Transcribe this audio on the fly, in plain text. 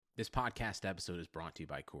This podcast episode is brought to you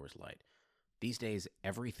by Coors Light. These days,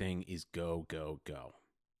 everything is go, go, go.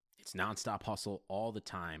 It's nonstop hustle all the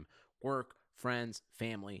time. Work, friends,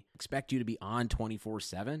 family expect you to be on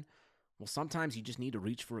 24/7. Well, sometimes you just need to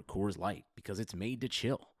reach for a Coors Light because it's made to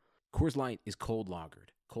chill. Coors Light is cold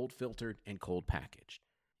lagered, cold filtered, and cold packaged.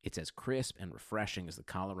 It's as crisp and refreshing as the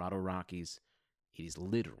Colorado Rockies. It is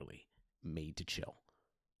literally made to chill.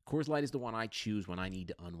 Coors Light is the one I choose when I need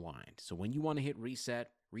to unwind. So when you want to hit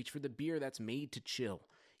reset, reach for the beer that's made to chill.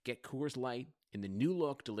 Get Coors Light in the new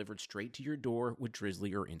look delivered straight to your door with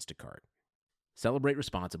Drizzly or Instacart. Celebrate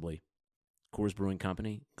responsibly. Coors Brewing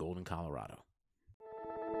Company, Golden, Colorado.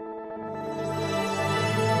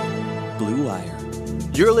 Blue Wire.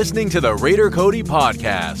 You're listening to the Raider Cody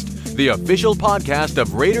Podcast, the official podcast of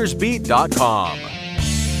RaidersBeat.com.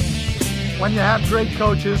 When you have great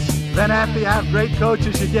coaches, then after you have great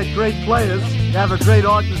coaches, you get great players, you have a great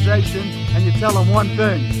organization, and you tell them one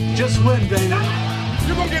thing: just win, baby.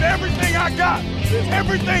 You're going to get everything I got.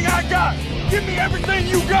 Everything I got. Give me everything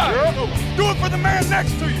you got. Do it for the man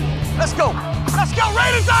next to you. Let's go. Let's go.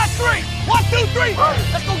 Raiders on three. 1, 2, 3.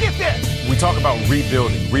 Let's go get there. We talk about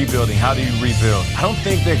rebuilding. How do you rebuild? I don't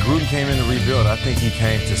think that Gruden came in to rebuild. I think he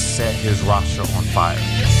came to set his roster on fire.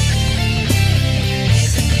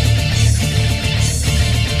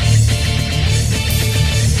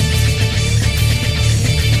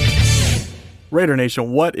 Raider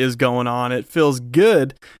Nation, what is going on? It feels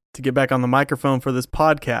good to get back on the microphone for this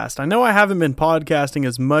podcast. I know I haven't been podcasting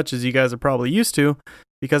as much as you guys are probably used to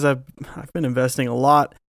because I've been investing a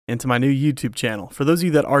lot into my new YouTube channel. For those of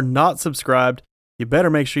you that are not subscribed, you better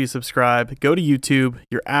make sure you subscribe. Go to YouTube,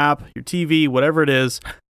 your app, your TV, whatever it is.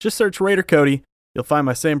 Just search Raider Cody. You'll find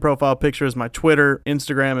my same profile picture as my Twitter,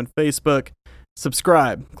 Instagram, and Facebook.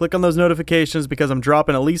 Subscribe. Click on those notifications because I'm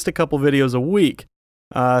dropping at least a couple videos a week.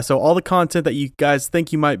 So all the content that you guys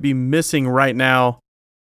think you might be missing right now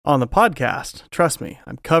on the podcast, trust me,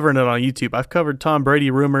 I'm covering it on YouTube. I've covered Tom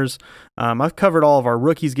Brady rumors. I've covered all of our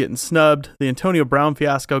rookies getting snubbed, the Antonio Brown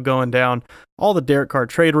fiasco going down, all the Derek Carr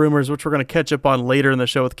trade rumors, which we're going to catch up on later in the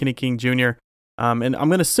show with Kenny King Jr. And I'm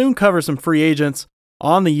going to soon cover some free agents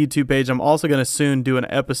on the YouTube page. I'm also going to soon do an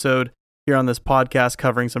episode here on this podcast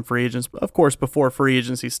covering some free agents, of course, before free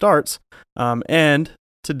agency starts. And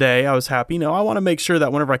today, I was happy. I want to make sure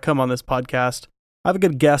that whenever I come on this podcast, I have a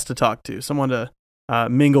good guest to talk to, someone to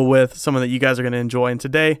mingle with, someone that you guys are going to enjoy. And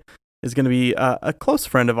today is going to be a close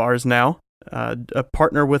friend of ours now, a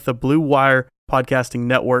partner with the Blue Wire Podcasting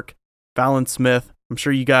Network, Fallon Smith. I'm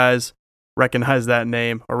sure you guys recognize that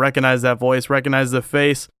name or recognize that voice, recognize the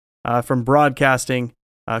face from broadcasting,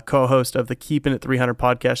 co-host of the Keeping It 300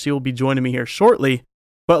 podcast. She will be joining me here shortly.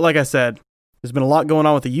 But like I said, there's been a lot going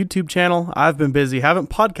on with the YouTube channel. I've been busy,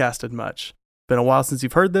 haven't podcasted much. Been a while since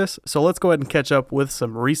you've heard this, so let's go ahead and catch up with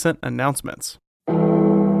some recent announcements.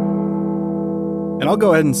 And I'll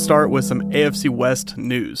go ahead and start with some AFC West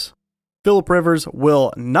news. Philip Rivers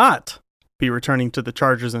will not be returning to the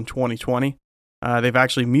Chargers in 2020. They've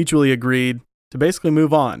actually mutually agreed to basically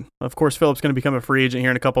move on. Of course, Philip's going to become a free agent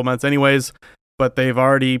here in a couple months anyways, but they've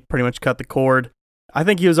already pretty much cut the cord. I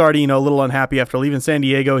think he was already, a little unhappy after leaving San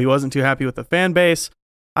Diego. He wasn't too happy with the fan base.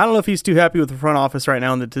 I don't know if he's too happy with the front office right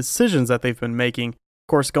now and the decisions that they've been making. Of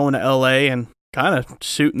course, going to LA and kind of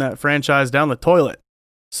shooting that franchise down the toilet.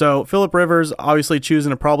 So Philip Rivers obviously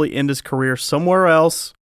choosing to probably end his career somewhere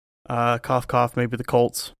else. Cough, cough, maybe the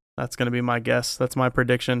Colts. That's going to be my guess. That's my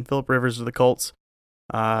prediction. Philip Rivers or the Colts.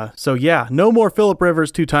 So yeah, no more Philip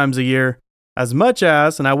Rivers 2 times a year. As much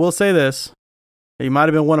as, and I will say this, he might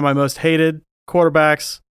have been one of my most hated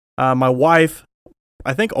quarterbacks. My wife,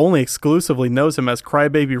 I think, only exclusively knows him as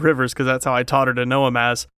Crybaby Rivers because that's how I taught her to know him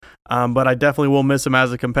as. But I definitely will miss him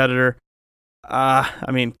as a competitor.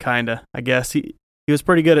 Kinda. I guess he was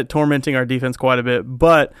pretty good at tormenting our defense quite a bit.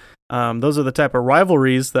 But those are the type of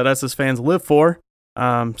rivalries that us as fans live for.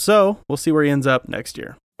 So we'll see where he ends up next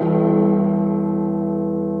year.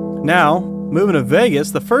 Now, moving to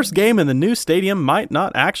Vegas, the first game in the new stadium might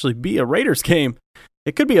not actually be a Raiders game.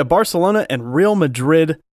 It could be a Barcelona and Real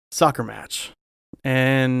Madrid soccer match.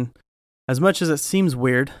 And as much as it seems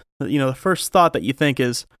weird, the first thought that you think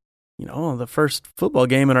is, the first football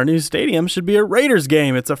game in our new stadium should be a Raiders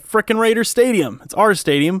game. It's a frickin' Raiders stadium. It's our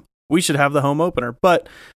stadium. We should have the home opener. But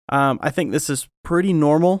I think this is pretty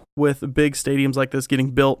normal with big stadiums like this getting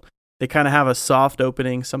built. They kind of have a soft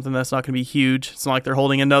opening, something that's not going to be huge. It's not like they're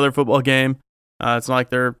holding another football game. It's not like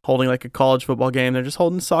they're holding like a college football game. They're just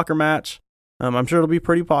holding a soccer match. I'm sure it'll be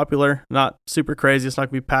pretty popular, not super crazy. It's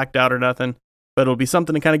not going to be packed out or nothing, but it'll be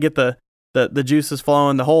something to kind of get the juices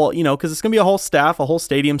flowing, the whole, because it's going to be a whole staff, a whole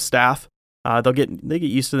stadium staff They get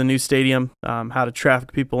used to the new stadium, how to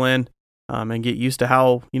traffic people in, and get used to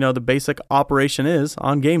how, the basic operation is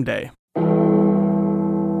on game day.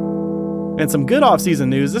 And some good offseason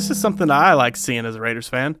news. This is something that I like seeing as a Raiders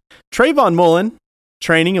fan. Trayvon Mullen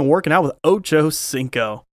training and working out with Ocho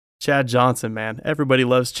Cinco. Chad Johnson, man. Everybody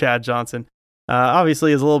loves Chad Johnson.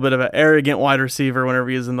 Obviously, he's a little bit of an arrogant wide receiver whenever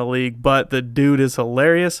he is in the league, but the dude is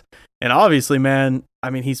hilarious. And obviously, man,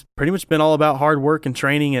 he's pretty much been all about hard work and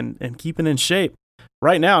training and keeping in shape.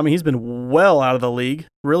 Right now, he's been well out of the league.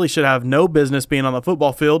 Really should have no business being on the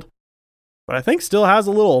football field. But I think still has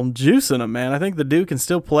a little juice in him, man. I think the dude can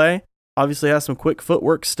still play. Obviously has some quick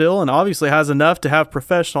footwork still, and obviously has enough to have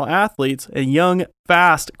professional athletes and young,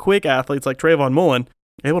 fast, quick athletes like Trayvon Mullen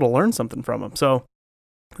able to learn something from him. So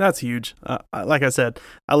that's huge. Like I said,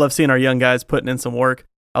 I love seeing our young guys putting in some work,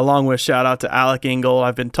 along with shout out to Alec Ingold.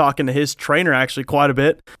 I've been talking to his trainer actually quite a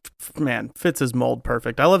bit. Man, fits his mold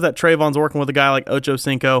perfect. I love that Trayvon's working with a guy like Ocho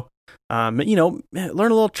Cinco. Learn a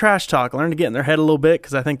little trash talk, learn to get in their head a little bit,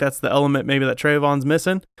 because I think that's the element maybe that Trayvon's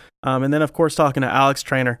missing. And then, of course, talking to Alec's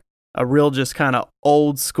trainer, a real just kind of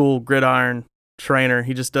old school gridiron trainer.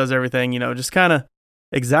 He just does everything, just kind of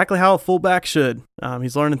exactly how a fullback should.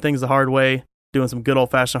 He's learning things the hard way, doing some good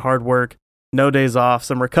old-fashioned hard work, no days off.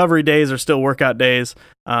 Some recovery days are still workout days.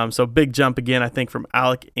 So big jump again, I think, from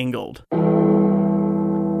Alec Ingold.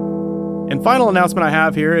 And final announcement I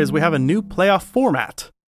have here is we have a new playoff format,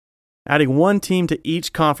 adding one team to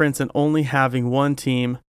each conference and only having one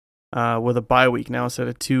team with a bye week now instead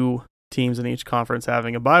of two teams in each conference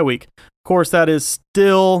having a bye week. Of course, that is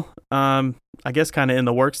still, I guess, kind of in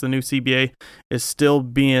the works. The new CBA is still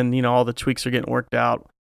being, all the tweaks are getting worked out,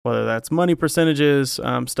 whether that's money percentages,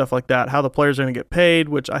 stuff like that, how the players are going to get paid,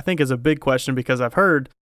 which I think is a big question, because I've heard,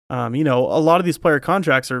 a lot of these player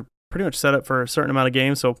contracts are pretty much set up for a certain amount of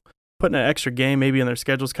games. So putting an extra game maybe in their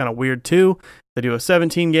schedule is kind of weird too. They do a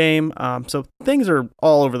 17 game. So things are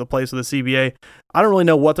all over the place with the CBA. I don't really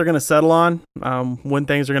know what they're going to settle on, when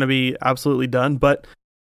things are going to be absolutely done, but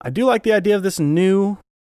I do like the idea of this new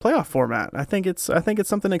playoff format. I think it's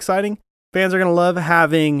something exciting. Fans are going to love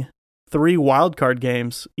having 3 wildcard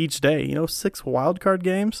games each day, 6 wildcard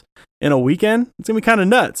games in a weekend. It's going to be kind of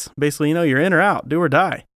nuts. Basically, you're in or out, do or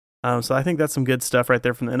die. So I think that's some good stuff right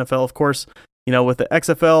there from the NFL. Of course, with the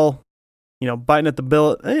XFL, biting at the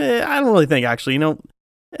bill. I don't really think, actually,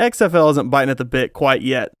 XFL isn't biting at the bit quite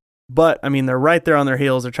yet. But, they're right there on their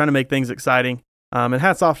heels. They're trying to make things exciting. And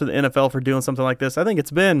hats off to the NFL for doing something like this. I think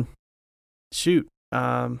it's been, since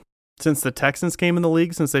the Texans came in the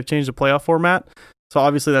league, since they've changed the playoff format. So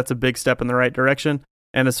obviously that's a big step in the right direction.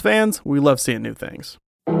 And as fans, we love seeing new things.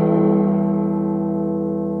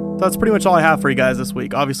 So that's pretty much all I have for you guys this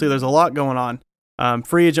week. Obviously, there's a lot going on.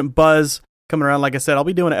 Free agent buzz coming around. Like I said, I'll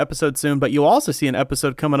be doing an episode soon, but you'll also see an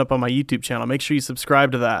episode coming up on my YouTube channel. Make sure you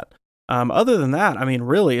subscribe to that. Other than that,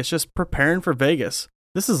 really, it's just preparing for Vegas.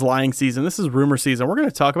 This is lying season. This is rumor season. We're going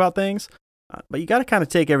to talk about things, but you got to kind of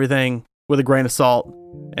take everything with a grain of salt.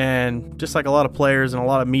 And just like a lot of players and a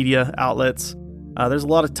lot of media outlets, there's a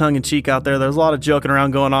lot of tongue-in-cheek out there. There's a lot of joking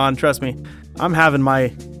around going on. Trust me, I'm having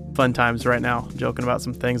my fun times right now, joking about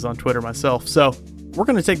some things on Twitter myself. So we're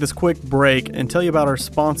going to take this quick break and tell you about our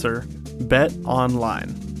sponsor, Bet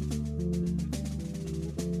Online.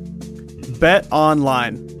 Bet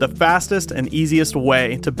Online, the fastest and easiest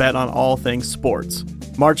way to bet on all things sports.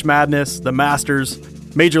 March Madness, the Masters,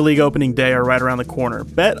 Major League Opening Day are right around the corner.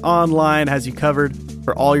 Bet Online has you covered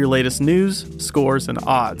for all your latest news, scores, and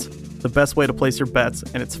odds. The best way to place your bets,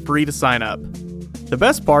 and it's free to sign up. The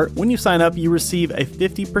best part, when you sign up, you receive a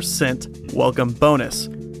 50% welcome bonus.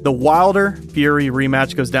 The Wilder Fury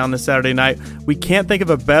rematch goes down this Saturday night. We can't think of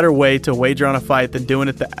a better way to wager on a fight than doing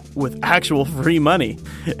it with actual free money.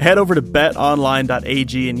 Head over to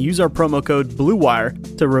betonline.ag and use our promo code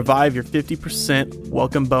BLUEWIRE to revive your 50%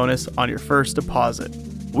 welcome bonus on your first deposit.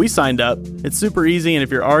 We signed up. It's super easy, and if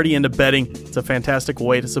you're already into betting, it's a fantastic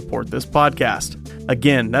way to support this podcast.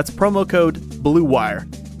 Again, that's promo code BLUEWIRE,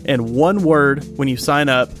 and one word when you sign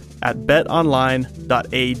up at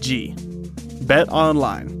betonline.ag. Bet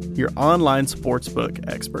Online, your online sportsbook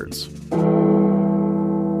experts.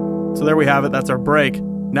 So there we have it. That's our break.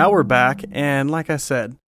 Now we're back, and like I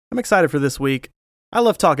said, I'm excited for this week. I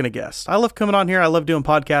love talking to guests. I love coming on here. I love doing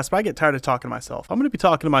podcasts, but I get tired of talking to myself. I'm going to be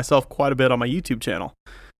talking to myself quite a bit on my YouTube channel.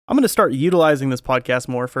 I'm going to start utilizing this podcast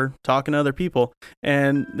more for talking to other people,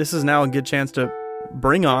 and this is now a good chance to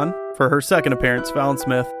bring on, for her second appearance, Fallon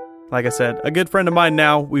Smith. Like I said, a good friend of mine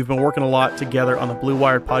now. We've been working a lot together on the Blue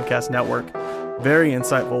Wired Podcast Network. Very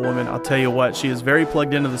insightful woman. I'll tell you what, she is very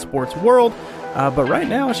plugged into the sports world, but right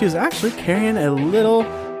now she is actually carrying a little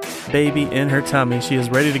baby in her tummy. She is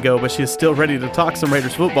ready to go, but she is still ready to talk some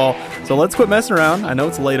Raiders football. So let's quit messing around. I know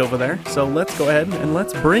it's late over there. So let's go ahead and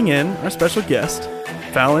let's bring in our special guest,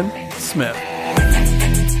 Fallon Smith.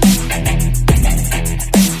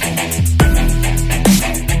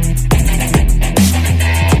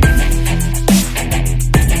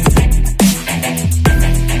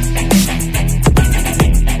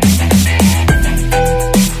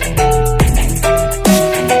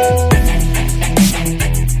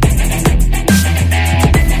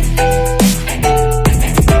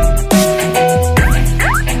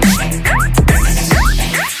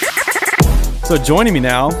 So joining me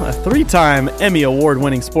now, a 3-time Emmy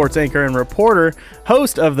Award-winning sports anchor and reporter,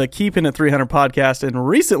 host of the Keeping It 300 podcast, and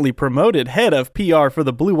recently promoted head of PR for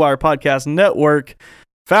the Blue Wire Podcast Network,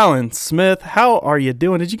 Fallon Smith. How are you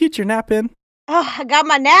doing? Did you get your nap in? Oh, I got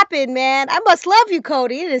my nap in, man. I must love you,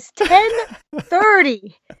 Cody. It is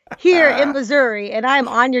 10:30 here in Missouri, and I'm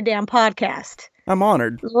on your damn podcast. I'm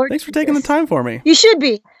honored. Lord Thanks for taking the time for me. You should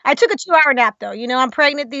be. I took a 2-hour nap, though. You know, I'm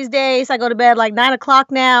pregnant these days. I go to bed like 9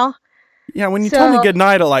 o'clock now. Yeah, when you told me good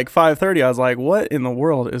night at like 5:30, I was like, what in the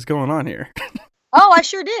world is going on here? Oh, I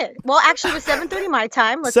sure did. Well, actually, it was 7:30 my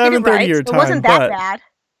time. Let's get it 7:30 right. your time, It wasn't that but- bad.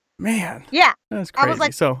 Man, Yeah. that's crazy. I was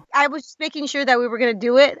like, so I was just making sure that we were going to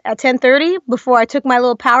do it at 10:30 before I took my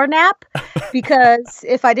little power nap, because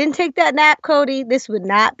if I didn't take that nap, Cody, this would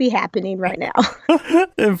not be happening right now.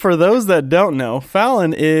 And for those that don't know,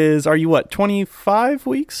 Fallon is, are you what, 25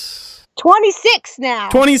 weeks? 26 now.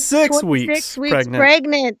 26 weeks 26 weeks pregnant.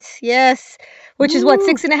 pregnant. Yes. Which is what,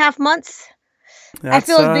 6.5 months? I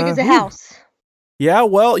feel as big as a house. Yeah,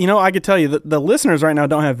 well, you know, I could tell you that the listeners right now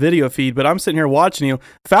don't have video feed, but I'm sitting here watching you.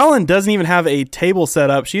 Fallon doesn't even have a table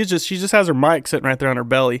set up. She just has her mic sitting right there on her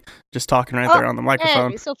belly, just talking right there on the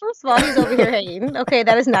microphone. Hey, so first of all, he's over here hating. Okay,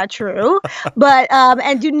 that is not true. But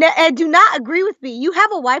and do not agree with me. You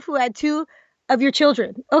have a wife who had 2 of your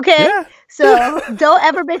children, okay? Yeah. So don't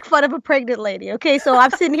ever make fun of a pregnant lady, okay? So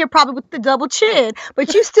I'm sitting here probably with the double chin,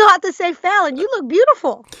 but you still have to say, Fallon, you look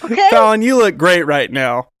beautiful, okay? Fallon, you look great right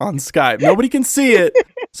now on Skype. Nobody can see it,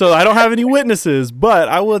 so I don't have any witnesses, but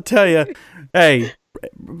I will tell you, hey,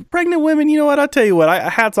 pregnant women, you know what? I'll tell you what,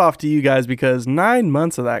 hats off to you guys, because 9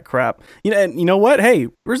 months of that crap, you know, and you know what? Hey,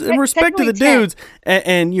 respect to the dudes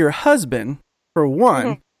and your husband, for one.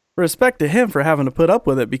 Mm-hmm. Respect to him for having to put up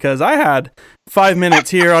with it, because I had 5 minutes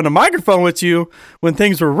here on the microphone with you when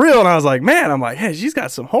things were real, and I was like, man, I'm like, hey, she's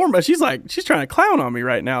got some hormones. She's like, she's trying to clown on me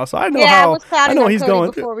right now. So I know I know he's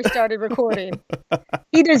going before we started recording.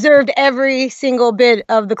 He deserved every single bit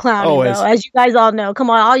of the clowning, though, as you guys all know. Come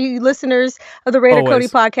on, all you listeners of the Raider Cody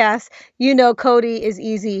podcast, you know Cody is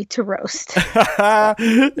easy to roast.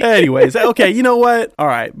 Anyways, okay, you know what? All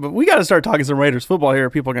right, but we got to start talking some Raiders football here, or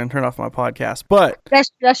people are going to turn off my podcast. But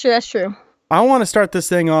That's true. I want to start this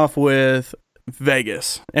thing off with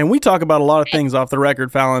Vegas. And we talk about a lot of things off the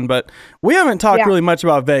record, Fallon, but we haven't talked really much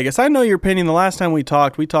about Vegas. I know your opinion. The last time we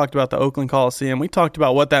talked about the Oakland Coliseum. We talked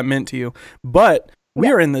about what that meant to you. But we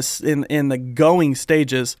are in this in the going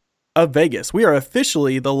stages of Vegas. We are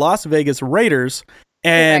officially the Las Vegas Raiders.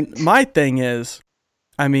 And Correct. My thing is,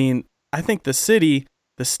 I mean, I think the city,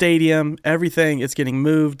 the stadium, everything is getting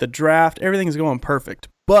moved, the draft, everything is going perfect.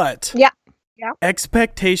 But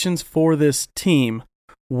expectations for this team,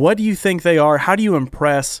 what do you think they are? How do you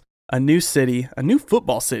impress a new city, a new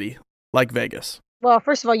football city like Vegas? Well,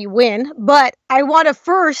 first of all, you win. But I want to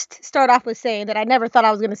first start off with saying that I never thought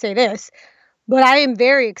I was going to say this, but I am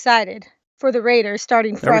very excited for the Raiders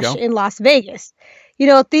starting fresh in Las Vegas. You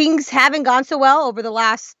know, things haven't gone so well over the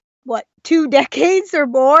last, 2 decades or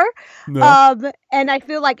more. No. And I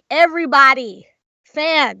feel like everybody,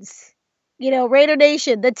 fans, you know, Raider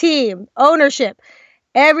Nation, the team, ownership,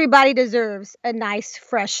 everybody deserves a nice,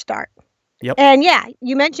 fresh start. Yep. And yeah,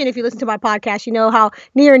 you mentioned, if you listen to my podcast, you know how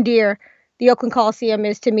near and dear the Oakland Coliseum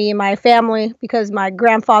is to me and my family, because my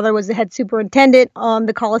grandfather was the head superintendent on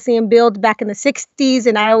the Coliseum build back in the 60s.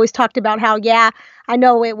 And I always talked about how, I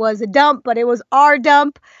know it was a dump, but it was our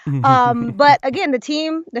dump. But again, the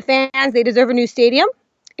team, the fans, they deserve a new stadium.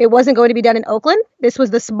 It wasn't going to be done in Oakland. This was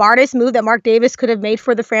the smartest move that Mark Davis could have made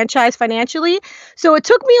for the franchise financially. So it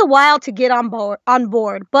took me a while to get on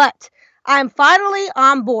board, but I'm finally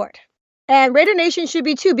on board. And Raider Nation should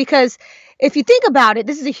be too, because if you think about it,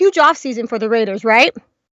 this is a huge offseason for the Raiders, right?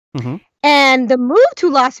 Mm-hmm. And the move to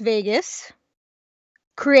Las Vegas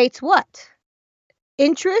creates what?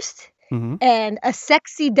 Interest and a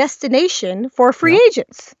sexy destination for free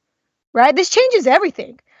agents, right? This changes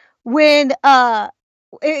everything. When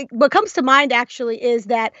what comes to mind actually is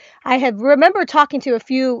that I remember talking to a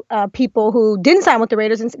few people who didn't sign with the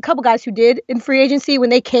Raiders and a couple guys who did in free agency when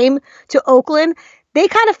they came to Oakland. they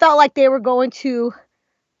kind of felt like they were going to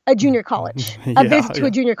a junior college, a visit to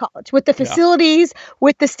a junior college with the facilities,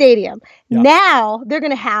 with the stadium. Yeah. Now they're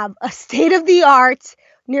going to have a state-of-the-art,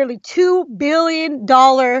 nearly $2 billion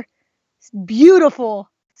beautiful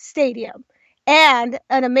stadium and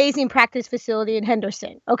an amazing practice facility in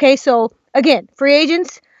Henderson. Okay, so again, free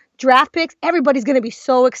agents, draft picks, everybody's going to be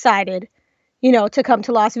so excited, to come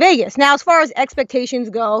to Las Vegas. Now, as far as expectations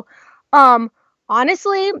go,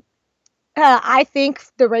 honestly, I think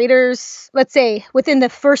the Raiders, let's say within the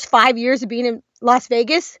first 5 years of being in Las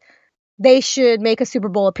Vegas, they should make a Super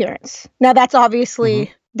Bowl appearance. Now, that's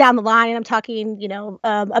obviously down the line. I'm talking,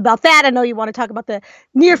 about that. I know you want to talk about the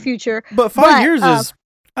near future. But 5 years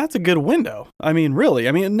that's a good window. I mean, really.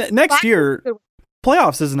 I mean, next year,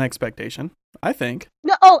 playoffs is an expectation, I think.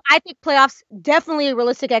 I think playoffs definitely a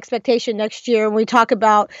realistic expectation next year. When we talk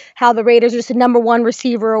about how the Raiders are just a number one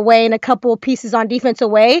receiver away and a couple of pieces on defense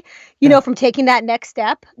away, from taking that next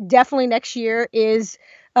step, definitely next year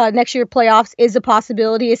playoffs is a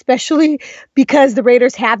possibility, especially because the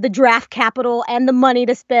Raiders have the draft capital and the money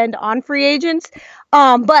to spend on free agents.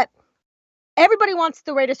 But everybody wants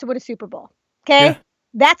the Raiders to win a Super Bowl. Okay. Yeah.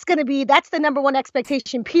 That's the number one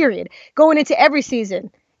expectation, period, going into every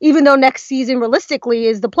season. Even though next season realistically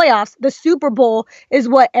is the playoffs, the Super Bowl is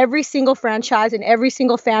what every single franchise and every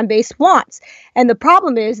single fan base wants. And the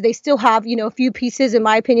problem is they still have, a few pieces, in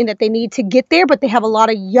my opinion, that they need to get there, but they have a lot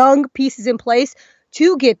of young pieces in place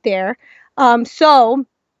to get there. Actually,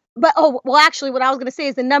 what I was going to say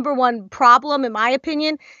is the number one problem, in my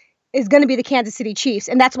opinion, is going to be the Kansas City Chiefs.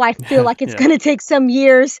 And that's why I feel like it's going to take some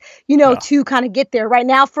years, to kind of get there. Right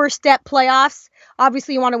now, first step, playoffs.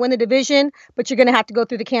 Obviously, you want to win the division, but you're going to have to go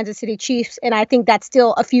through the Kansas City Chiefs. And I think that's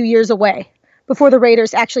still a few years away before the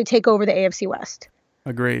Raiders actually take over the AFC West.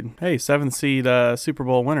 Agreed. Hey, 7th seed Super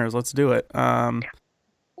Bowl winners. Let's do it. Fan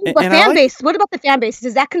base. What about the fan base?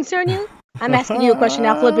 Does that concern you? I'm asking you a question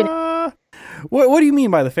now, flipping it. What do you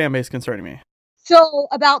mean by the fan base concerning me? So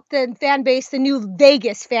about the fan base, the new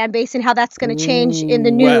Vegas fan base, and how that's going to change in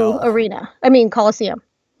the new Coliseum.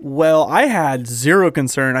 Well, I had zero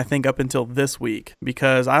concern, I think, up until this week,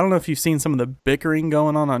 because I don't know if you've seen some of the bickering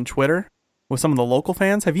going on Twitter with some of the local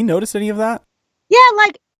fans. Have you noticed any of that? Yeah,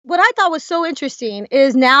 like what I thought was so interesting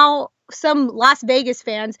is now some Las Vegas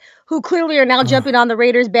fans who clearly are now jumping on the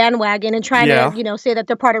Raiders bandwagon and trying to, say that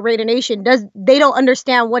they're part of Raider Nation. They don't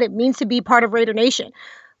understand what it means to be part of Raider Nation.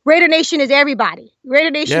 Raider Nation is everybody. Raider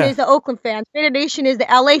Nation is the Oakland fans. Raider Nation is the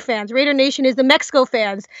LA fans. Raider Nation is the Mexico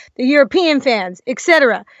fans, the European fans,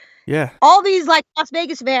 etc. Yeah. All these like Las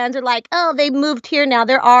Vegas fans are like, oh, they moved here now.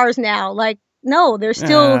 They're ours now. Like, no, they're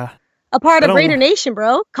still a part of Raider Nation,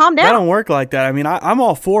 bro. Calm down. That don't work like that. I mean, I'm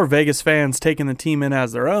all for Vegas fans taking the team in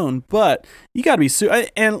as their own, but you got to be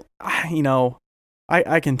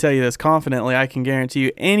I can tell you this confidently. I can guarantee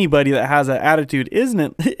you anybody that has that attitude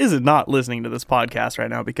isn't not listening to this podcast right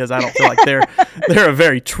now, because I don't feel like they're a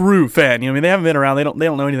very true fan. They haven't been around. They don't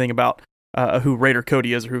know anything about who Raider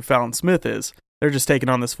Cody is or who Fallon Smith is. They're just taking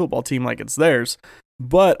on this football team like it's theirs.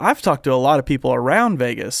 But I've talked to a lot of people around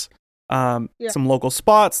Vegas, some local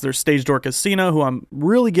spots. There's Stage Door Casino, who I'm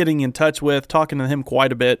really getting in touch with, talking to him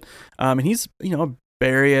quite a bit. And he's, Bay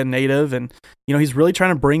Area native, and he's really trying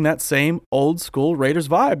to bring that same old school Raiders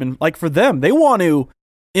vibe. And like for them, they want to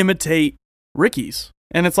imitate Ricky's.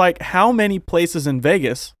 And it's like, how many places in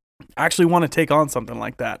Vegas actually want to take on something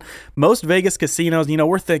like that? Most Vegas casinos,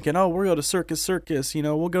 we're thinking, oh, we'll go to Circus,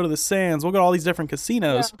 we'll go to the Sands, we'll go to all these different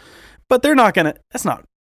casinos. Yeah. But they're not gonna. That's not.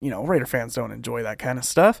 Raider fans don't enjoy that kind of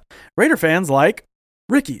stuff. Raider fans like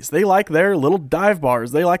Ricky's. They like their little dive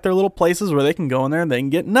bars. They like their little places where they can go in there and they can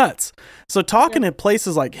get nuts. So talking to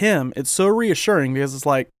places like him, it's so reassuring, because it's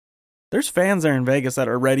like there's fans there in Vegas that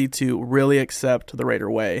are ready to really accept the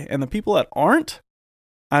Raider way. And the people that aren't,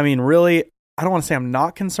 really, I don't want to say I'm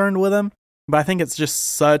not concerned with them, but I think it's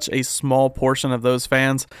just such a small portion of those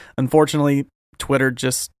fans. Unfortunately, Twitter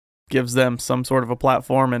just gives them some sort of a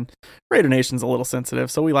platform, and Raider Nation's a little sensitive,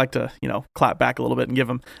 so we like to, clap back a little bit and give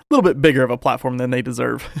them a little bit bigger of a platform than they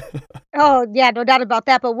deserve. Oh, yeah, no doubt about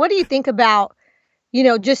that. But what do you think about,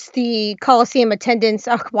 just the Coliseum attendance?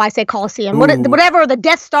 Oh, why say Coliseum? Whatever, the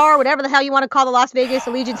Death Star, whatever the hell you want to call the Las Vegas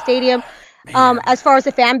Allegiant Stadium. As far as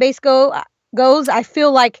the fan base goes, I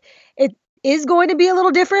feel like it is going to be a little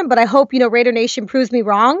different, but I hope, Raider Nation proves me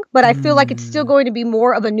wrong. But I feel like it's still going to be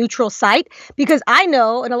more of a neutral site, because I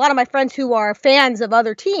know, and a lot of my friends who are fans of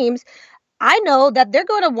other teams, I know that they're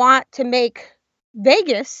going to want to make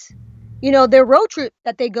Vegas, their road trip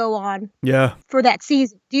that they go on for that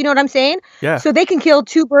season. Do you know what I'm saying? Yeah. So they can kill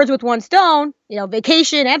two birds with one stone,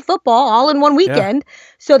 vacation and football all in one weekend. Yeah.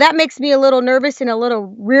 So that makes me a little nervous and a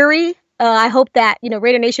little weary I hope that,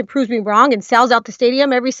 Raider Nation proves me wrong and sells out the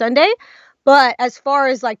stadium every Sunday. But as far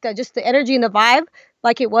as like just the energy and the vibe,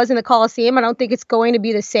 like it was in the Coliseum, I don't think it's going to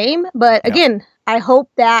be the same. But again, I hope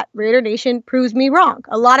that Raider Nation proves me wrong.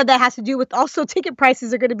 A lot of that has to do with also ticket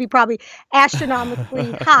prices are going to be probably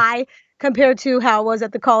astronomically high compared to how it was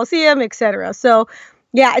at the Coliseum, etc. So,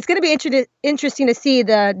 yeah, it's going to be interesting to see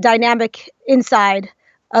the dynamic inside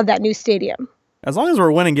of that new stadium. As long as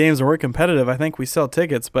we're winning games and we're competitive, I think we sell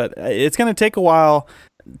tickets. But it's going to take a while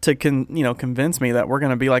to convince me that we're going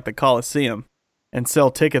to be like the Coliseum and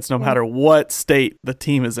sell tickets no matter what state the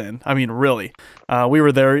team is in. I mean, really. We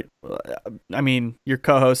were there. I mean, your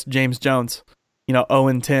co-host, James Jones,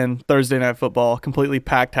 0-10 Thursday Night Football, completely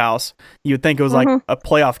packed house. You would think it was like a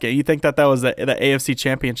playoff game. You think that was the AFC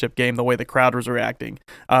Championship game, the way the crowd was reacting.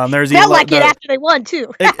 Felt like it after they won,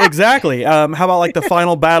 too. Exactly. How about like the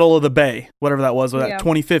final Battle of the Bay, whatever that was that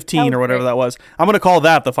 2015 or whatever that was. I'm going to call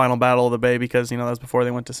that the final Battle of the Bay because, that was before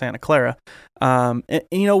they went to Santa Clara. And,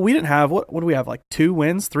 we didn't have, what do we have, like 3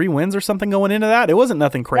 wins or something going into that? It wasn't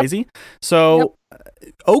nothing crazy. So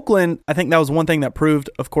Oakland, I think that was one thing that proved,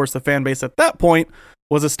 of course, the fan base at that point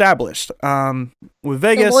was established. With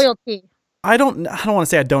Vegas, the loyalty. I don't want to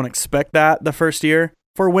say I don't expect that the first year.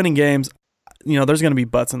 For winning games, there's going to be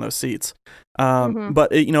butts in those seats. But,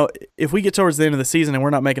 if we get towards the end of the season and we're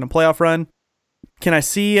not making a playoff run, can I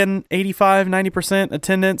see an 85, 90%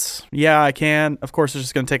 attendance? Yeah, I can. Of course, it's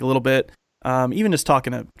just going to take a little bit. Even just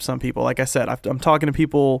talking to some people, like I said, I'm talking to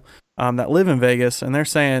people that live in Vegas, and they're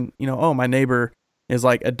saying, oh, my neighbor is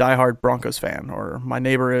like a diehard Broncos fan, or my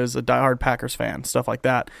neighbor is a diehard Packers fan, stuff like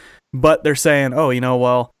that. But they're saying, oh,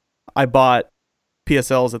 I bought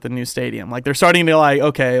PSLs at the new stadium. Like they're starting to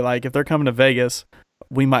okay, like if they're coming to Vegas,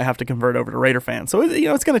 we might have to convert over to Raider fans. So,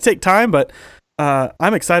 it's going to take time, but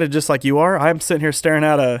I'm excited just like you are. I'm sitting here staring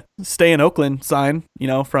at a Stay in Oakland sign,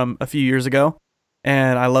 from a few years ago.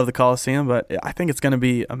 And I love the Coliseum, but I think it's going to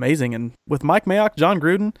be amazing. And with Mike Mayock, John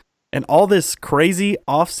Gruden, and all this crazy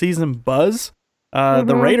off-season buzz,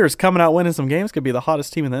 the Raiders coming out winning some games could be the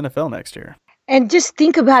hottest team in the NFL next year. And just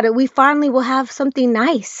think about it. We finally will have something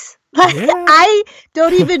nice. I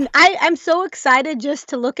don't even, I'm so excited just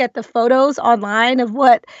to look at the photos online of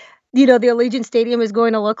what, the Allegiant Stadium is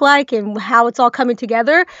going to look like and how it's all coming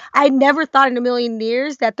together. I never thought in a million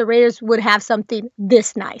years that the Raiders would have something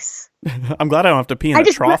this nice. I'm glad I don't have to pee in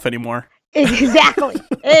the trough anymore. Exactly.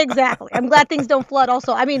 I'm glad things don't flood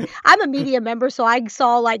also. I mean, I'm a media member, so I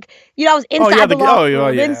saw I was inside the locker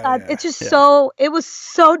room, inside. It's just it was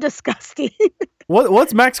so disgusting.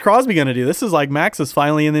 What's Max Crosby going to do? This is like Max is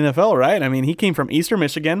finally in the NFL, right? I mean, he came from Eastern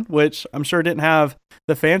Michigan, which I'm sure didn't have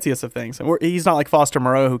the fanciest of things. And he's not like Foster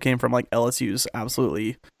Moreau, who came from like LSU's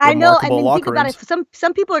absolutely remarkable locker think about it.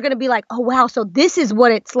 Some people are going to be like, oh, wow, so this is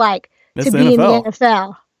what it's like to be in the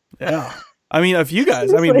NFL. Yeah. I mean, a few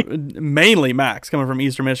guys. I mean, mainly Max coming from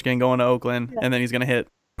Eastern Michigan, going to Oakland, and then he's going to hit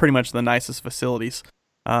pretty much the nicest facilities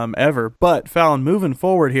ever. But, Fallon, moving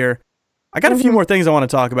forward here, I got a few more things I want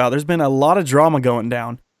to talk about. There's been a lot of drama going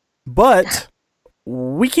down, but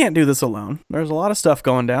we can't do this alone. There's a lot of stuff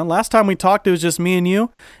going down. Last time we talked, it was just me and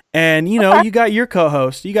you, and, you got your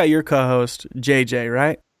co-host. You got your co-host, JJ,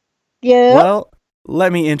 right? Yeah. Well,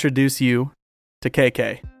 let me introduce you to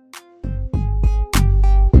KK.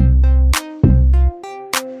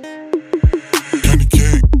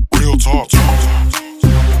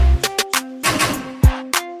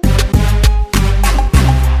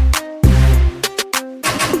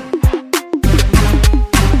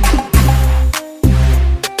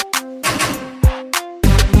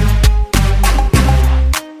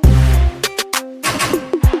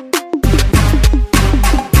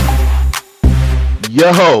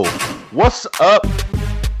 Yo, what's up,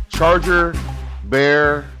 Charger,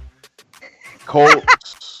 Bear,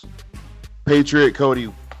 Colts, Patriot,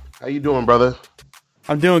 Cody? How you doing, brother?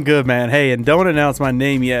 I'm doing good, man. Hey, and don't announce my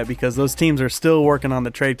name yet because those teams are still working on the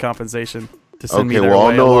trade compensation to send me their way. Okay, well,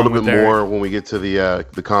 I'll know a little bit more when we get to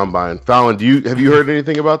the combine. Fallon, have you heard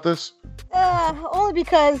anything about this? Only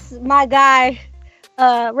because my guy,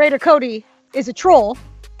 Raider Cody, is a troll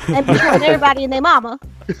and be trolling everybody and their mama.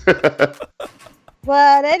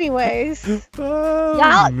 But anyways,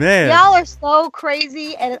 y'all are so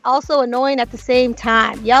crazy and also annoying at the same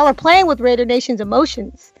time. Y'all are playing with Raider Nation's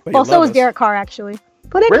emotions. Well, so is Derek Carr, actually.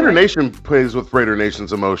 But anyway. Raider Nation plays with Raider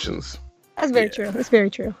Nation's emotions. That's very true. That's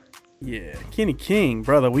very true. Yeah, Kenny King,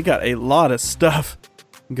 brother, we got a lot of stuff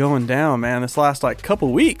going down, man, this last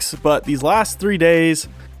couple weeks. But these last 3 days,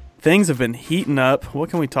 things have been heating up.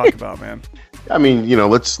 What can we talk about, man? I mean,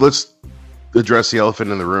 let's address the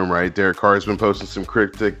elephant in the room, right? Derek Carr has been posting some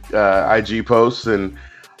cryptic IG posts, and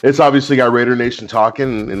It's obviously got Raider Nation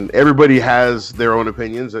talking, and everybody has their own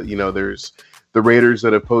opinions. You know, there's the Raiders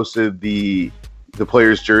that have posted the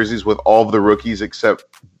players' jerseys with all of the rookies except,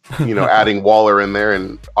 you know, adding Waller in there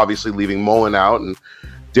and obviously leaving Mullen out, and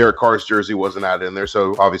Derek Carr's jersey wasn't added in there,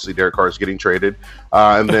 so obviously Derek Carr is getting traded.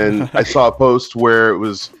 And then I saw a post where it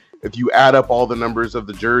was, if you add up all the numbers of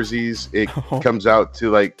the jerseys, it comes out to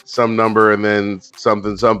like some number and then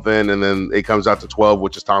something, and then it comes out to 12,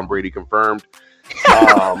 which is Tom Brady confirmed.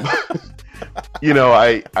 You know,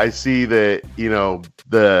 I see that, you know,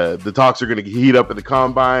 the talks are going to heat up at the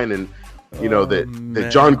combine, and you know that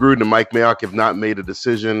John Gruden and Mike Mayock have not made a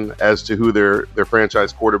decision as to who their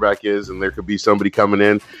franchise quarterback is, and there could be somebody coming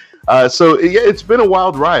in. So yeah, it's been a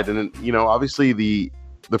wild ride, and you know, obviously the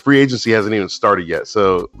free agency hasn't even started yet.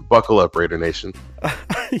 So buckle up, Raider Nation.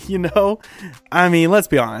 You know, I mean, let's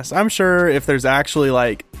be honest. I'm sure if there's actually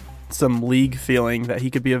like some league feeling that he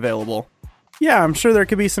could be available, yeah, I'm sure there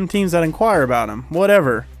could be some teams that inquire about him.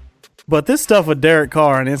 Whatever. But this stuff with Derek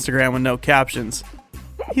Carr on Instagram with no captions,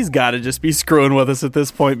 he's got to just be screwing with us at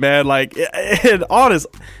this point, man. Like,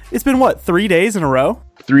 it's been what, 3 days in a row?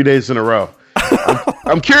 3 days in a row.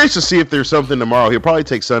 I'm curious to see if there's something tomorrow. He'll probably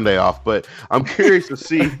take Sunday off, but I'm curious to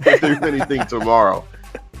see if there's anything tomorrow.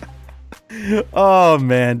 Oh,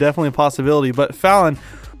 man, definitely a possibility. But Fallon,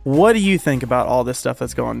 what do you think about all this stuff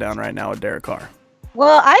that's going down right now with Derek Carr?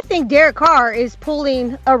 Well, I think Derek Carr is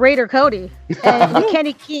pulling a Raider Cody and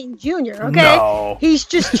Kenny King Jr., okay? No. He's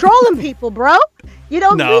just trolling people, bro. You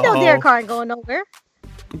know, we know Derek Carr ain't going nowhere.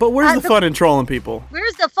 But where's the fun in trolling people?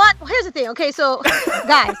 Where's the fun? Well, here's the thing. Okay, so,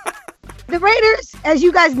 guys, the Raiders, as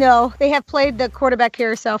you guys know, they have played the quarterback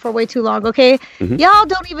carousel for way too long, okay? Mm-hmm. Y'all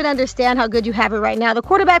don't even understand how good you have it right now. The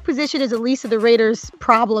quarterback position is the least of the Raiders'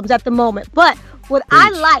 problems at the moment. But what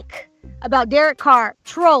I like about Derek Carr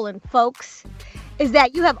trolling, folks, is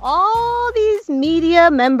that you have all these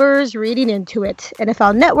media members reading into it.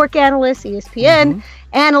 NFL Network analysts, ESPN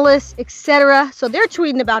analysts, etc. So they're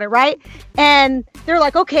tweeting about it, right? And they're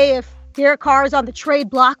like, okay, if Derek Carr is on the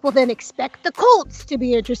trade block, well, then expect the Colts to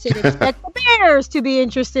be interested, expect the Bears to be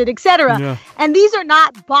interested, etc. Yeah. And these are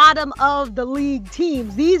not bottom of the league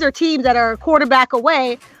teams. These are teams that are a quarterback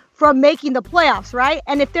away from making the playoffs, right?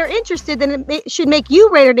 And if they're interested, then it should make you,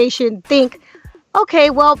 Raider Nation, think, okay,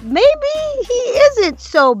 well, maybe he isn't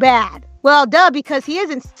so bad. Well, because he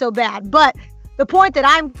isn't so bad. But the point that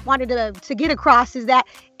I wanted to get across is that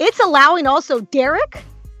it's allowing also Derek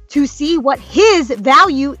to see what his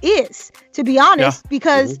value is, to be honest,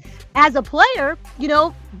 because as a player, you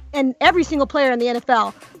know, and every single player in the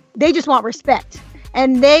NFL, they just want respect.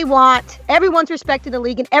 And they want everyone's respect in the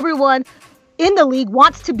league, and everyone in the league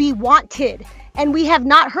wants to be wanted. And we have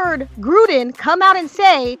not heard Gruden come out and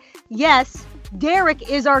say, yes, Derek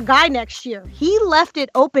is our guy next year. He left it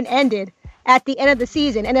open-ended at the end of the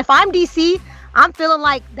season. And if I'm DC, I'm feeling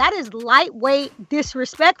like that is lightweight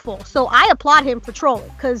disrespectful. So I applaud him for trolling,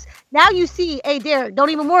 because now you see, hey, Derek, don't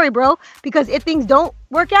even worry, bro, because if things don't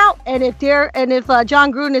work out, and if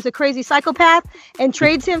John Gruden is a crazy psychopath and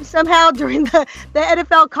trades him somehow during the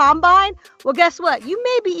NFL Combine, well, guess what? You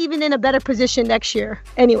may be even in a better position next year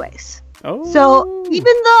anyways. Oh. So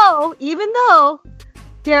even though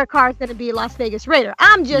Derek Carr is going to be a Las Vegas Raider,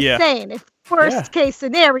 I'm just saying, if worst case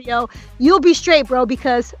scenario, you'll be straight, bro,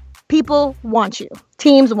 because people want you.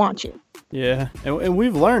 Teams want you. Yeah, and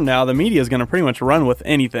we've learned now the media is going to pretty much run with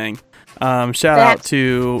anything. Shout out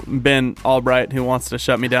to Ben Albright, who wants to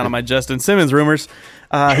shut me down on my Justin Simmons rumors.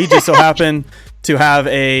 He just so happened to have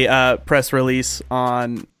a press release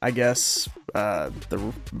on, I guess,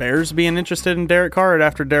 the Bears being interested in Derek Carr right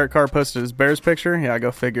after Derek Carr posted his Bears picture. Yeah,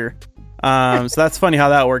 go figure. So that's funny how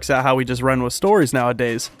that works out, how we just run with stories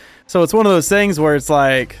nowadays. So it's one of those things where it's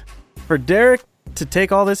like, for Derek to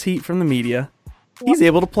take all this heat from the media, he's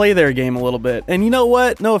able to play their game a little bit. And you know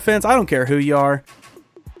what? No offense, I don't care who you are.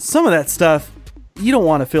 Some of that stuff, you don't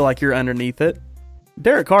want to feel like you're underneath it.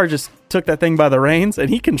 Derek Carr just took that thing by the reins, and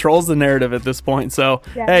he controls the narrative at this point. So,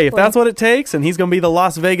 hey, if that's what it takes, and he's going to be the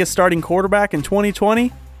Las Vegas starting quarterback in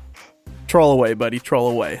 2020, troll away, buddy. Troll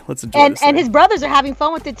away. Let's enjoy this. And his brothers are having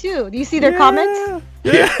fun with it, too. Do you see their comments?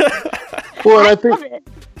 Yeah. Well,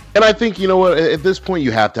 I think, you know what, at this point,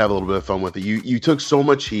 you have to have a little bit of fun with it. You took so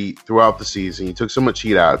much heat throughout the season. You took so much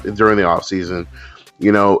heat out during the offseason.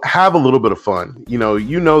 You know, have a little bit of fun. You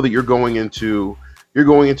know that you're going into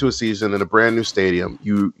a season in a brand new stadium.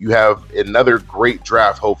 You have another great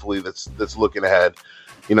draft, hopefully, that's looking ahead.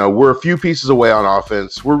 You know, we're a few pieces away on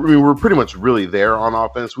offense. We're pretty much really there on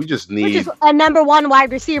offense. We just need a number one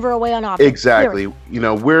wide receiver away on offense. Exactly. You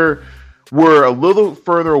know, we're we're a little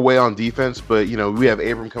further away on defense, but we have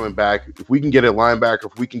Abram coming back. If we can get a linebacker,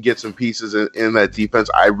 if we can get some pieces in that defense,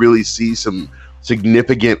 I really see some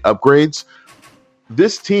significant upgrades.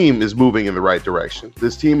 This team is moving in the right direction.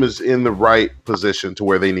 This team is in the right position to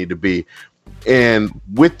where they need to be. And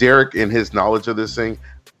with Derek and his knowledge of this thing,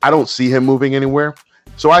 I don't see him moving anywhere.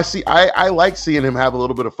 So I like seeing him have a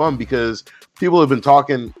little bit of fun, because people have been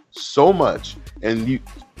talking so much and you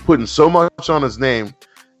putting so much on his name.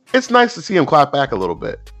 It's nice to see him clap back a little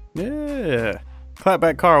bit. Yeah. Clap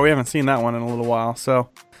back Carl. We haven't seen that one in a little while. So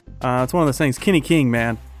it's one of those things. Kenny King,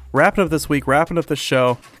 man. Wrapping up this week, wrapping up the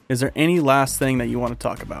show. Is there any last thing that you want to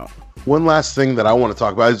talk about? One last thing that I want to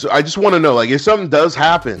talk about is I just want to know, like, if something does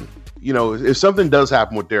happen, if something does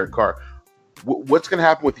happen with Derek Carr, what's going to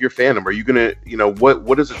happen with your fandom? Are you going to,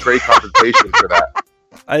 what is the trade compensation for that?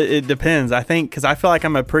 It depends. I think, because I feel like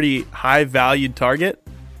I'm a pretty high valued target.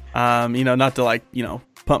 Not to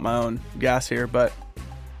pump my own gas here, but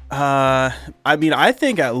I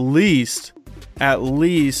think at least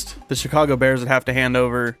the Chicago Bears would have to hand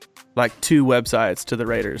over like 2 websites to the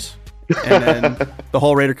Raiders, and then the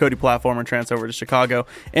whole Raider Cody platform would transfer over to Chicago.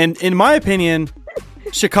 And in my opinion,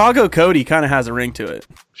 Chicago Cody kind of has a ring to it.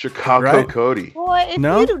 Chicago right? Cody. Boy, if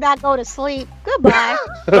you do not go to sleep, goodbye.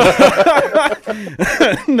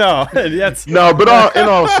 No, but in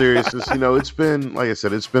all seriousness, it's been, like I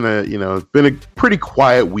said, it's been a pretty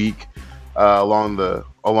quiet week along the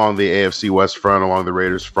AFC West front, along the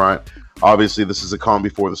Raiders front. Obviously, this is a calm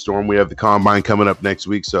before the storm. We have the combine coming up next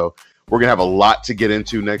week, so we're gonna have a lot to get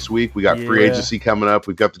into next week. We got free agency coming up.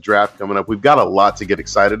 We've got the draft coming up. We've got a lot to get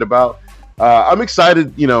excited about. I'm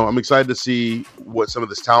excited. I'm excited to see what some of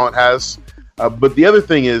this talent has. But the other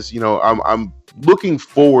thing is, I'm looking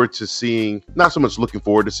forward to seeing. Not so much looking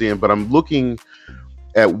forward to seeing, but I'm looking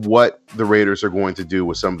at what the Raiders are going to do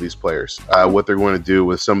with some of these players. What they're going to do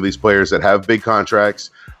with some of these players that have big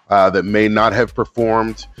contracts. That may not have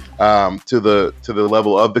performed to the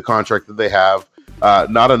level of the contract that they have.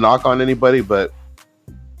 Not a knock on anybody, but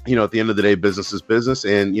at the end of the day, business is business.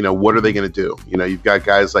 And what are they going to do? You've got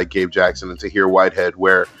guys like Gabe Jackson and Tahir Whitehead,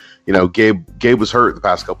 where Gabe was hurt the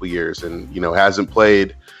past couple of years, and hasn't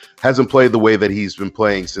played the way that he's been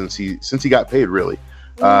playing since he got paid, really.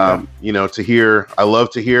 Tahir, I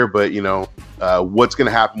love Tahir, but what's going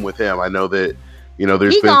to happen with him? I know that.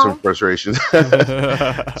 There's been some frustration.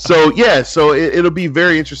 So it'll be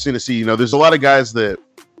very interesting to see. There's a lot of guys that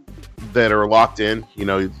are locked in.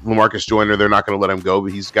 LaMarcus Joyner, they're not going to let him go,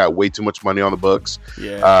 but he's got way too much money on the books.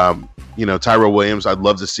 Yeah. Tyrell Williams, I'd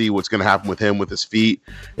love to see what's going to happen with him with his feet.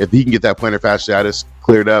 If he can get that plantar fasciitis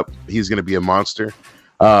cleared up, he's going to be a monster.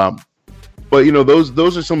 But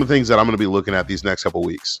those are some of the things that I'm going to be looking at these next couple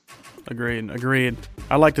weeks. Agreed.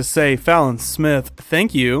 I'd like to say, Fallon Smith,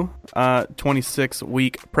 thank you,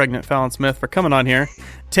 26-week pregnant Fallon Smith, for coming on here,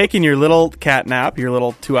 taking your little cat nap, your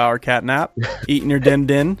little 2-hour cat nap, eating your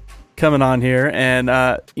din, coming on here and,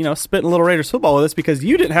 spitting a little Raiders football with us, because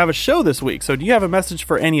you didn't have a show this week. So do you have a message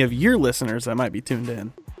for any of your listeners that might be tuned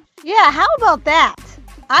in? Yeah, how about that?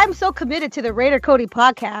 I'm so committed to the Raider Cody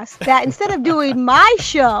podcast that instead of doing my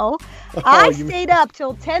show, I stayed up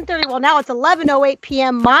till 10:30. Well, now it's 11:08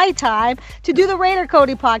 p.m. my time to do the Raider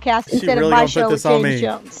Cody podcast instead of my show with James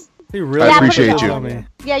Jones. I appreciate you.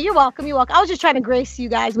 Yeah, you're welcome. I was just trying to grace you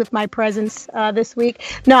guys with my presence this week.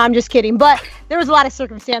 No, I'm just kidding. But there was a lot of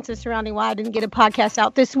circumstances surrounding why I didn't get a podcast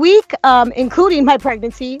out this week, including my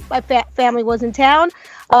pregnancy. My family was in town.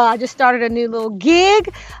 I just started a new little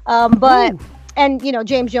gig. And,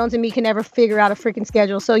 James Jones and me can never figure out a freaking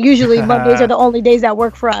schedule. So usually Mondays are the only days that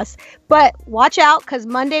work for us. But watch out, because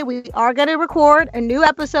Monday we are going to record a new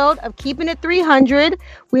episode of Keeping It 300.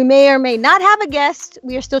 We may or may not have a guest.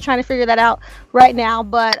 We are still trying to figure that out right now.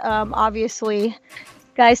 But obviously,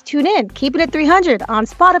 guys, tune in. Keeping It 300 on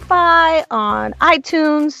Spotify, on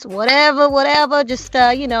iTunes, whatever. Just,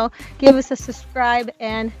 give us a subscribe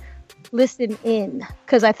and listen in,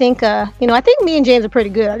 because I think me and James are pretty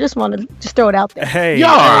good. I just want to just throw it out there. Hey,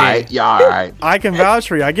 all right. I can vouch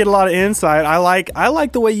for you. I get a lot of insight. I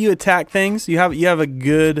like the way you attack things. You have a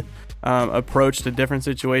good approach to different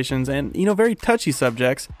situations, and very touchy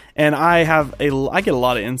subjects. And I get a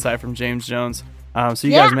lot of insight from James Jones. So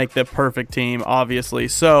you guys make the perfect team, obviously.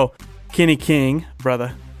 So Kenny King,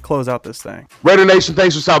 brother, close out this thing. Raider Nation,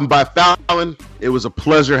 thanks for stopping by. Fallon, it was a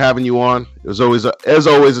pleasure having you on. It was always, as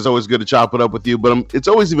always, it's always good to chop it up with you. But it's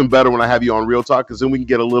always even better when I have you on Real Talk, because then we can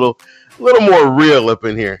get a little more real up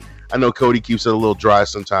in here. I know Cody keeps it a little dry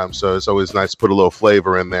sometimes, so it's always nice to put a little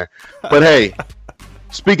flavor in there. But hey,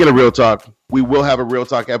 speaking of Real Talk, we will have a Real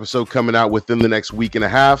Talk episode coming out within the next week and a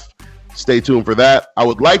half. stay tuned for that. I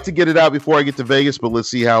would like to get it out before I get to Vegas, but let's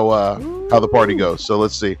see how the party goes. So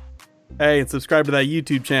let's see. Hey, and subscribe to that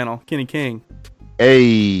YouTube channel, Kenny King.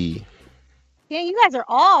 Hey. Yeah, you guys are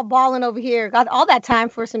all balling over here. Got all that time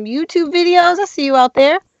for some YouTube videos. I see you out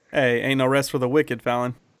there. Hey, ain't no rest for the wicked,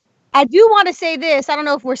 Fallon. I do want to say this. I don't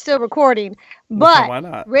know if we're still recording, but why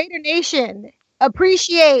not? Raider Nation,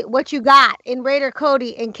 appreciate what you got in Raider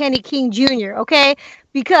Cody and Kenny King Jr., okay?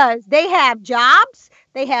 Because they have jobs,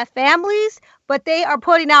 they have families, but they are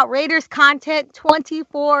putting out Raiders content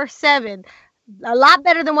 24/7. A lot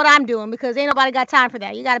better than what I'm doing, because ain't nobody got time for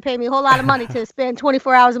that. You got to pay me a whole lot of money to spend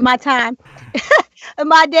 24 hours of my time in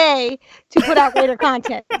my day to put out Raider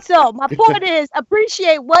content. So my point is,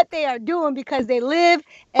 appreciate what they are doing, because they live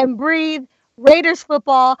and breathe Raiders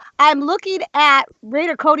football. I'm looking at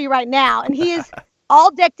Raider Cody right now, and he is all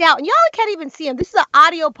decked out, and y'all can't even see him. This is an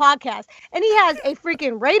audio podcast, and he has a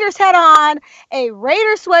freaking Raiders hat on, a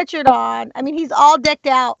Raider sweatshirt on. I mean, he's all decked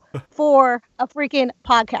out for a freaking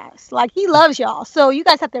podcast. Like, he loves y'all. So you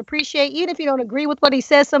guys have to appreciate, even if you don't agree with what he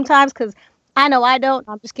says sometimes, because I know I don't.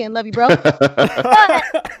 I'm just kidding. Love you, bro.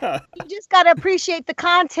 But you just got to appreciate the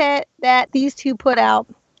content that these two put out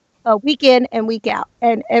week in and week out,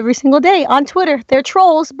 and every single day on Twitter. They're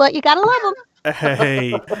trolls, but you got to love them.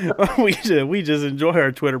 Hey, we just enjoy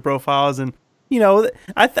our Twitter profiles, and you know,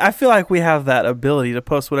 I feel like we have that ability to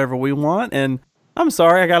post whatever we want. And I'm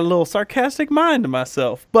sorry, I got a little sarcastic mind to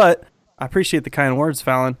myself, but I appreciate the kind words,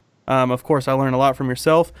 Fallon. Of course, I learned a lot from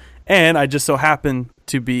yourself, and I just so happen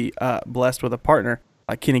to be blessed with a partner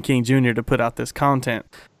like Kenny King Jr. to put out this content.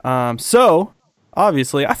 So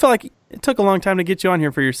obviously, I feel like it took a long time to get you on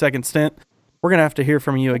here for your second stint. We're gonna have to hear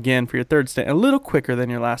from you again for your third stint, a little quicker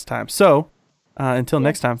than your last time. So. Until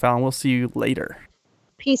next time, Fallon, we'll see you later.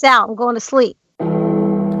 Peace out. I'm going to sleep.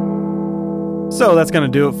 So that's going to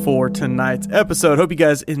do it for tonight's episode. Hope you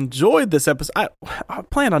guys enjoyed this episode. I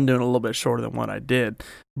planned on doing a little bit shorter than what I did,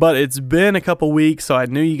 but it's been a couple weeks, so I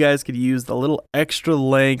knew you guys could use the little extra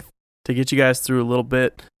length to get you guys through a little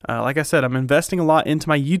bit. Like I said, I'm investing a lot into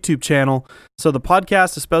my YouTube channel, so the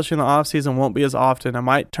podcast, especially in the off season, won't be as often. I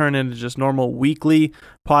might turn into just normal weekly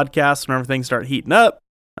podcasts whenever things start heating up.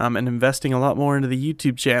 And investing a lot more into the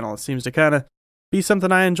YouTube channel. It seems to kind of be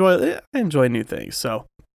something I enjoy. I enjoy new things, so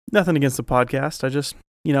nothing against the podcast. I just,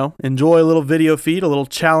 enjoy a little video feed, a little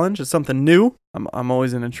challenge. It's something new. I'm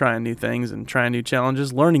always into trying new things and trying new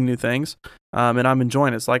challenges, learning new things, and I'm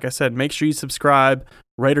enjoying it. So like I said, make sure you subscribe,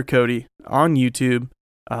 Raider Cody on YouTube.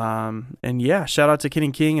 And yeah, shout out to Kenny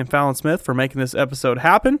King and Fallon Smith for making this episode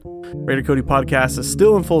happen. Raider Cody podcast is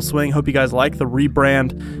still in full swing. Hope you guys like the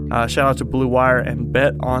rebrand. Shout out to Blue Wire and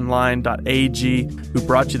betonline.ag who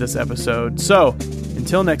brought you this episode. So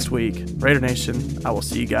until next week, Raider Nation, I will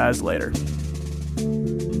see you guys later.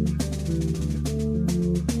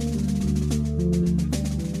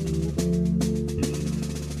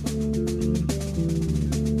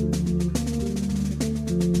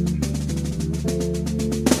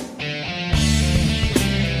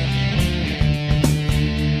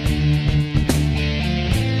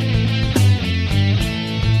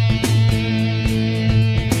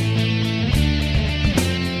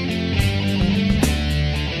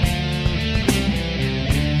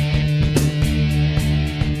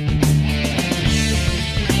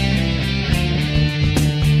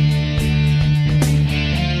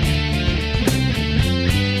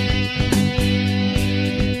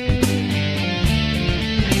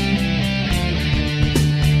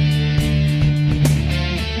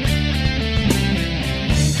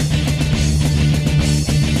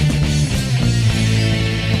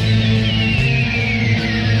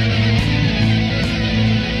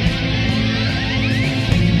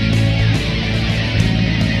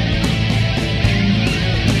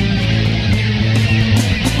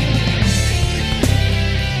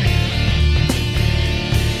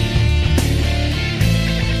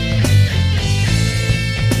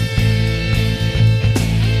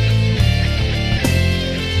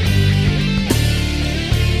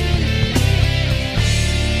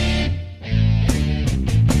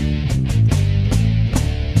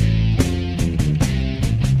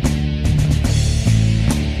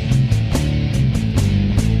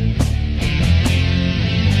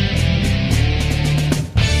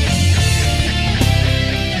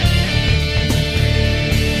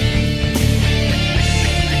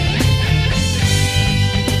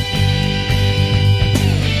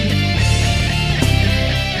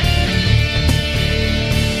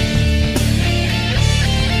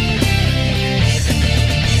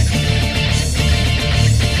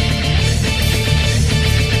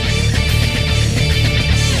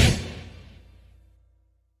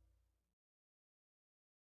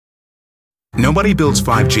 Nobody builds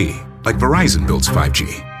 5G like Verizon builds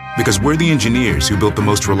 5G, because we're the engineers who built the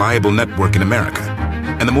most reliable network in America.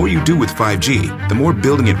 And the more you do with 5G, the more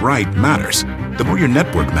building it right matters. The more your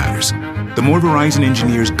network matters. The more Verizon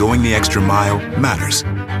engineers going the extra mile matters.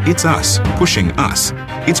 It's us pushing us.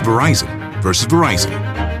 It's Verizon versus Verizon.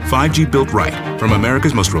 5G built right from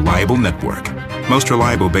America's most reliable network. Most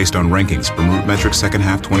reliable based on rankings from RootMetrics second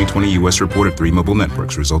half 2020 U.S. report of 3 mobile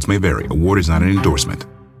networks. Results may vary. Award is not an endorsement.